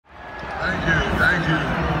you,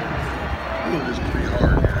 ooh, this could be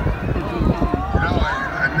hard. You know,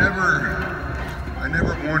 I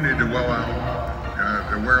never wanted to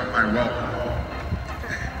wear out my welcome.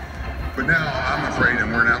 But now I'm afraid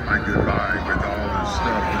I'm wearing out my goodbye with all this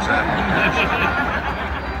stuff that's happening.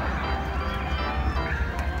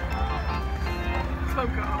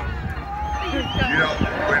 You know,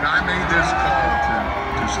 when I made this call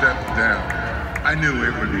to step down, I knew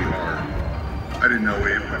it would be hard. I didn't know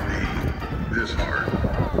it would be this hard.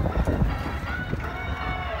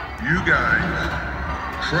 You guys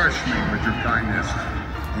crushed me with your kindness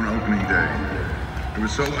on opening day. It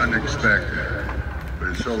was so unexpected, but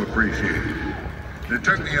it's so appreciated. And it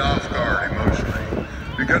took me off guard emotionally,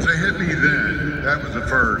 because it hit me then. That was the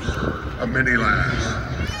first of many lasts.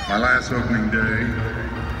 My last opening day,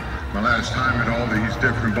 my last time at all these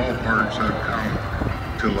different ballparks I've come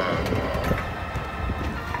to love.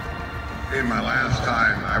 In my last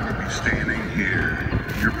time, I will be standing here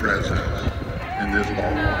in your presence in this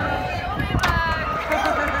ballpark.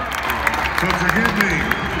 So forgive me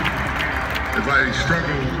if I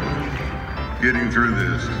struggle getting through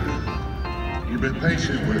this. You've been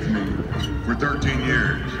patient with me for 13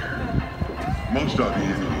 years. Most of you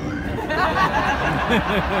anyway.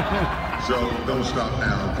 So don't stop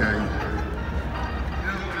now, okay?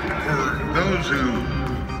 For those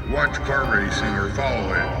who watch car racing or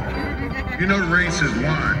follow it, you know the race is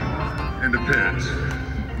won in the pits,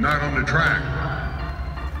 not on the track.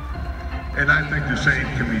 And I think the same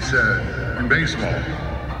can be said in baseball.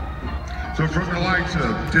 So from the likes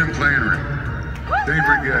of Tim Flannery, Dave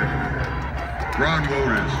Rigetti, Ron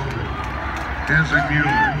Wotus, Hensley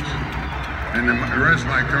Muellers, and the rest of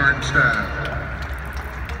my current staff,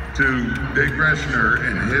 to Dave Greshner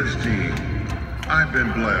and his team, I've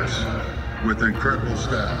been blessed with incredible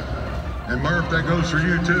staff. And Murph, that goes for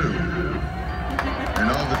you too. And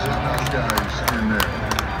all the clubhouse guys in there.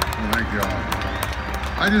 Well, thank y'all.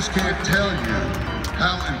 I just can't tell you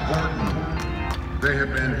how important they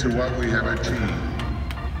have been to what we have achieved.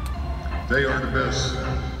 They are the best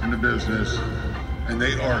in the business, and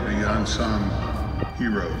they are the unsung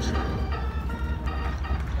heroes.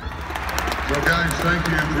 So guys, thank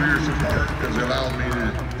you for your support, because it allowed me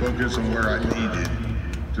to focus on where I needed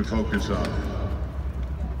to focus on.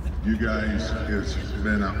 You guys, it's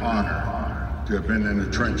been an honor to have been in the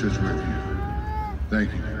trenches with you.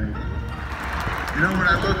 Thank you. You know, when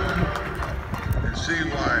I look and see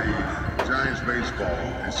why Giants baseball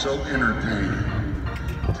is so entertaining,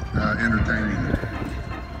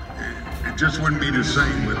 it just wouldn't be the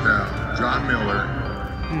same without John Miller,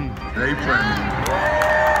 Dave Fleming,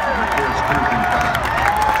 and of course Coop and Kyle.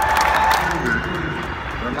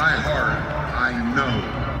 From my heart, I know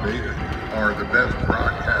they are the best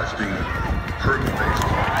broadcasting crew in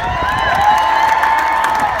baseball.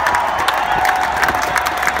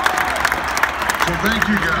 So thank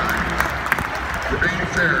you guys for being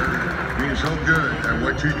fair, being so good at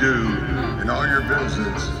what you do in all your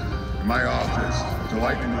visits in my office to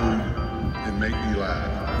lighten the mood and make me laugh.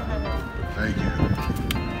 Thank you.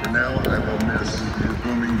 For now, I will miss your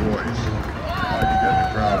booming voice. You got the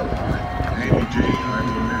crowd. Amy G, I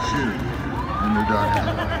will miss you in the dugout.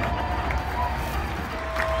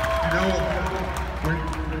 You know,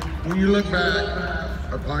 when you look back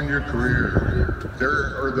upon your career, there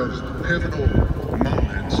are those pivotal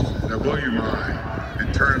moments that blow your mind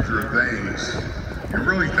in terms of things you're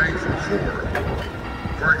really thankful for.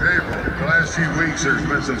 For example, the last few weeks there's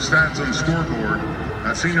been some stats on the scoreboard.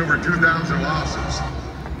 I've seen over 2,000 losses.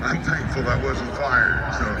 I'm thankful I wasn't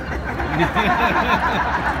fired, so.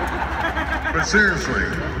 But seriously,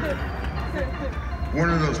 one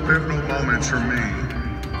of those pivotal moments for me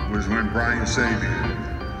was when Brian Sabian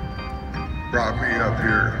brought me up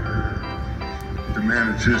here to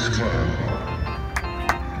manage his club.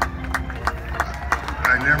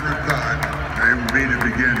 I never thought it would be the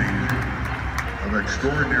beginning of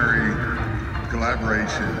extraordinary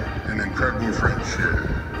collaboration and incredible friendship.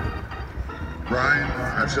 Brian,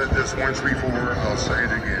 I've said this once before, I'll say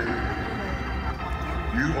it again.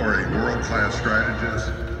 You are a world-class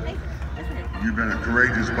strategist. You've been a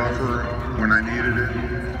courageous buffer when I needed it,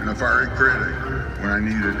 and a fiery critic when I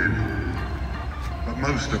needed it. But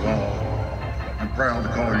most of all, I'm proud to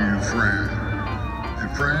call you friend. And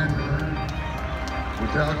friend,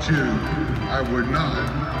 without you, I would not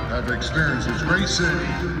have experienced this great city,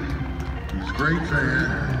 these great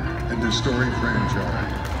fans, and this storied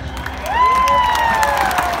franchise.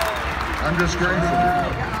 I'm just grateful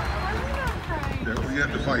that we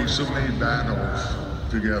had to fight so many battles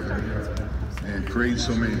together and create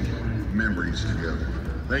so many memories together.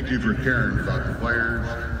 Thank you for caring about the players,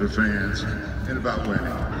 the fans, and about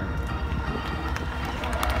winning.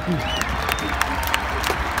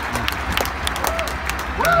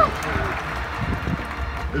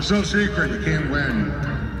 It's no secret you can't win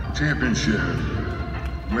a championship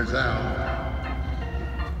without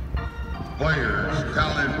players,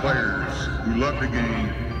 talented players who love the game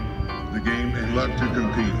and love to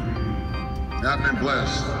compete. I've been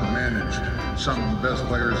blessed to manage some of the best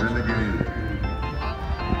players in the game.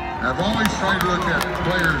 I've always tried to look at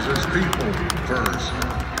players as people first.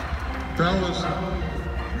 Fellas,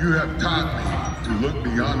 you have taught me to look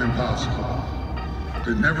beyond impossible,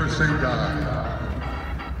 to never say die,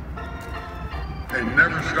 and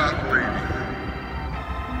never stop believing,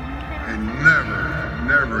 and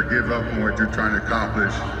never give up on what you're trying to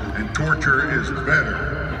accomplish. And torture is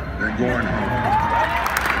better than going home.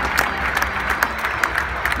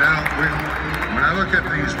 Now, when I look at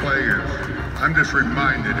these players, I'm just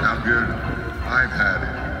reminded how good I've had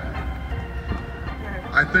it.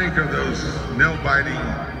 I think of those nail-biting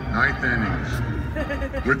ninth innings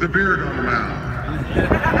with the beard on the mound.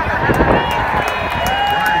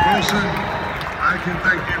 Brian Wilson, I can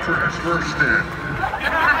thank you for his first stint.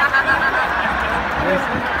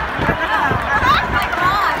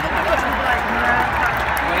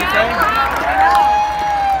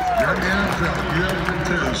 You're in the NFL, you have been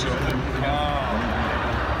too, so.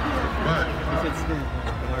 But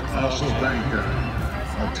I also thank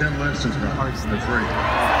Tim Lincecum, the free.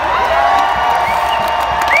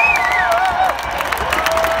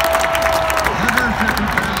 150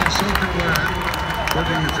 pounds soaking wet,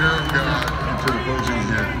 putting the fear of God into the opposing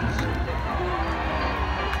hands.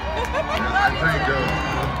 And I think of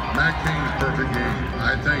Matt Cain's perfect game.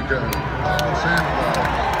 I think of Paulo Sandoval,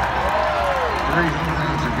 3 home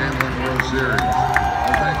runs in Game 1 World Series.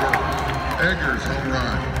 I think of Edgar's home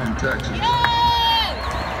run in Texas.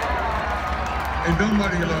 And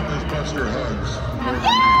nobody loved those Buster hugs more than me.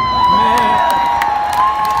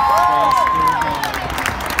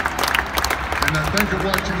 And I think of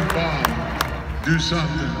watching Bob do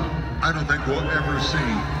something I don't think we'll ever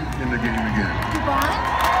see in the game again.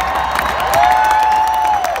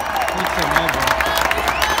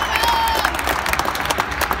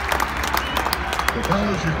 The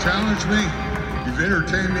fellas, you challenged me, you've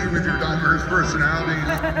entertained me with your diverse personalities,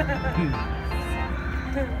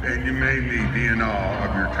 and you made me be in awe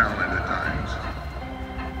of your talent at times.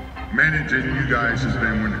 Managing you guys has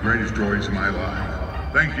been one of the greatest joys of my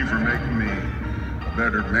life. Thank you for making me a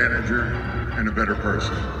better manager and a better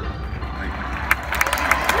person. Thank you.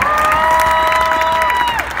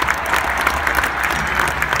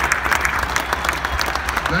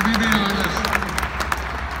 Let me be honest,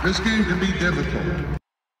 this game can be difficult.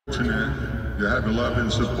 Fortunate to have the love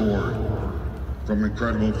and support from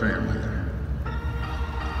incredible family.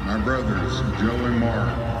 My brothers, Joe and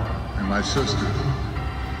Mark, and my sister,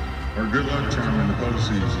 our good luck charm in the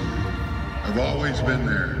postseason. I've always been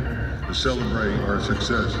there to celebrate our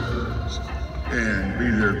successes and be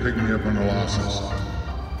there to pick me up on the losses.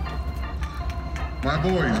 My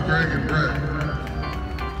boys, Greg and Brett,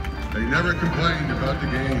 they never complained about the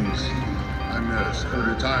games I missed or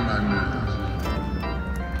the time I missed.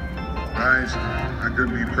 Guys, I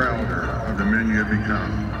couldn't be prouder of the men you have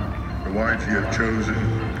become, the wife you have chosen,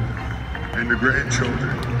 and the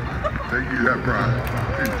grandchildren that you have brought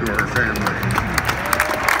into our family.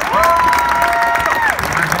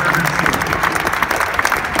 My heart is full.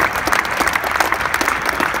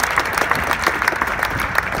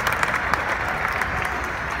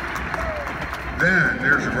 Then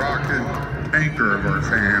there's the rock and anchor of our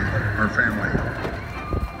family.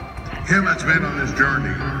 Him that's been on this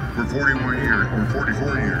journey for 41 years, or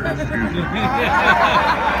 44 years, excuse me.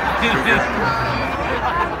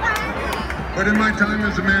 But in my time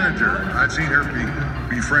as a manager, I've seen her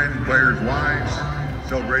befriend players' wives,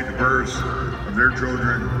 celebrate the births of their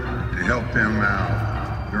children, and help them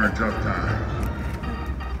out during tough times.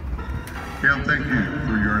 Kim, thank you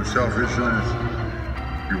for your unselfishness,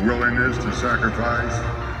 your willingness to sacrifice,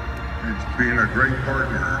 and being a great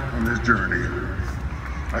partner on this journey.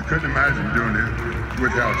 I couldn't imagine doing it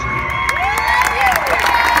without you.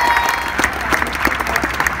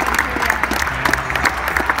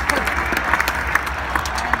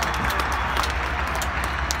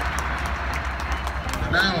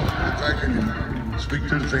 Now, if I can speak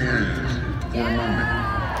to the fans for a moment.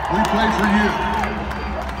 We play for you.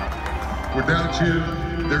 Without you,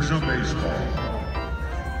 there's no baseball.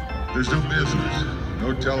 There's no business,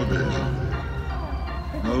 no television,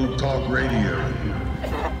 no talk radio,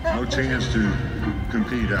 no chance to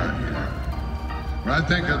compete out here. When I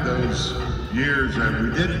think of those years that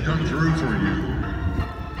we didn't come through for you,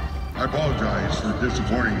 I apologize for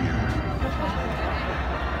disappointing you.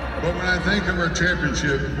 But when I think of our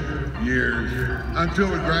championship years, I'm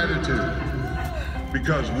filled with gratitude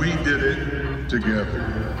because we did it together.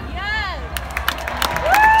 Yes.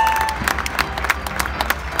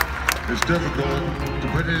 It's difficult to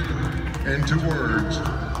put it into words,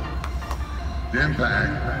 the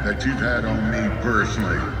impact that you've had on me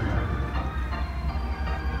personally.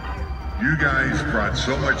 You guys brought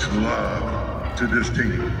so much love to this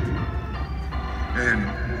team. And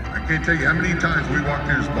I can't tell you how many times we walked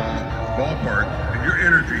in this ballpark and your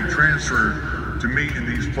energy transferred to me and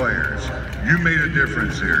these players. You made a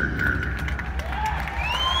difference here.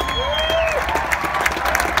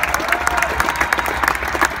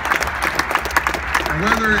 And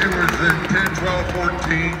whether it was in 10, 12,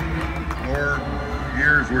 14, or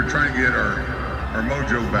years we're trying to get our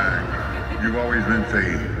mojo back, you've always been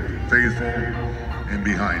faithful and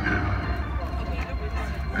behind it.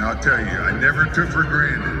 And I'll tell you, I never took for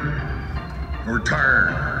granted or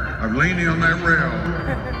tired of leaning on that rail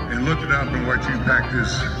and looking up and watch you pack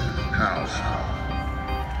this house.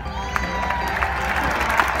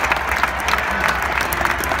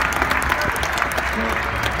 So,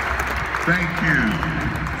 thank you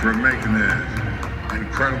for making this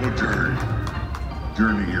incredible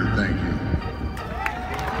journey here. Thank you.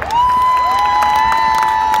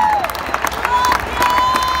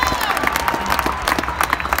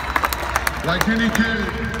 Like any kid,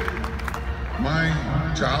 my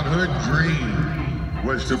childhood dream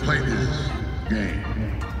was to play this game.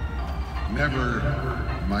 Never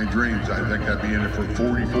my dreams. I think I'd be in it for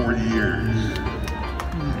 40 years.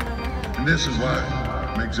 And this is what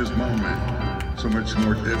makes this moment so much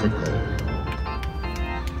more difficult.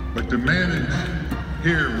 But to manage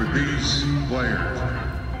here with these players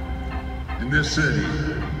in this city,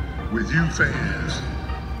 with you fans,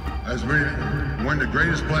 has been one of the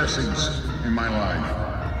greatest blessings in my life.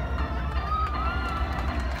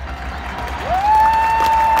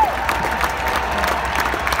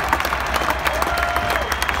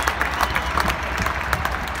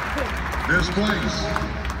 This place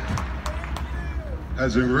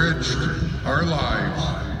has enriched our lives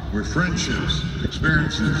with friendships,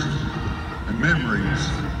 experiences, and memories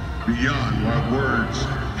beyond what words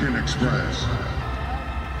can express.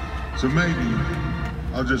 So maybe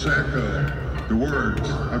I'll just echo the words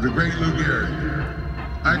of the great Lou Gehrig.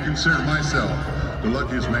 I consider myself the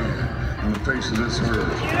luckiest man on the face of this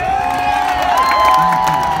earth. Thank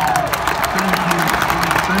you.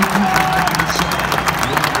 Thank you for making this song.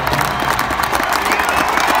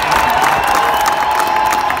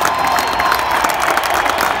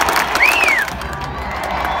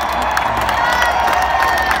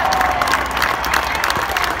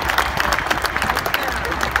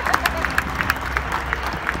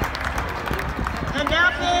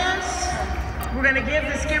 We're going to give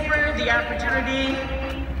the skipper the opportunity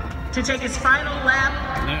to take his final lap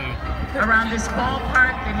around this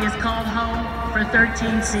ballpark that he has called home for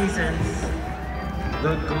 13 seasons.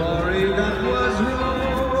 The glory that was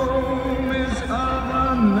Rome is of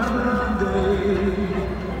another day.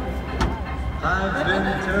 I've been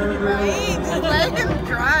terribly Let him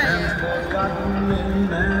drive. and forgotten in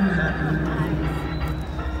Manhattan.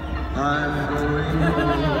 I'm going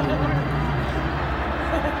home.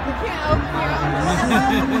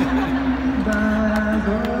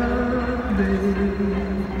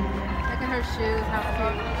 Look at her shoes, how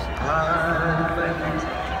cute. I left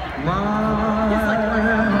my heart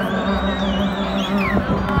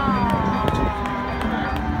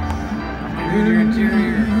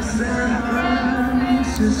in San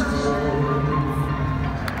Francisco.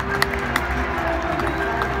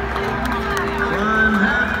 I'm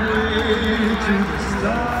halfway to the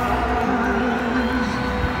stars.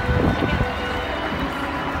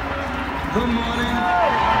 The morning.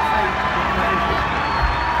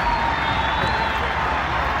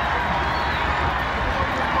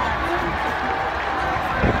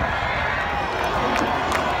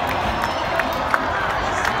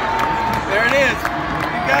 There it is.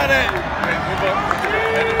 You got it.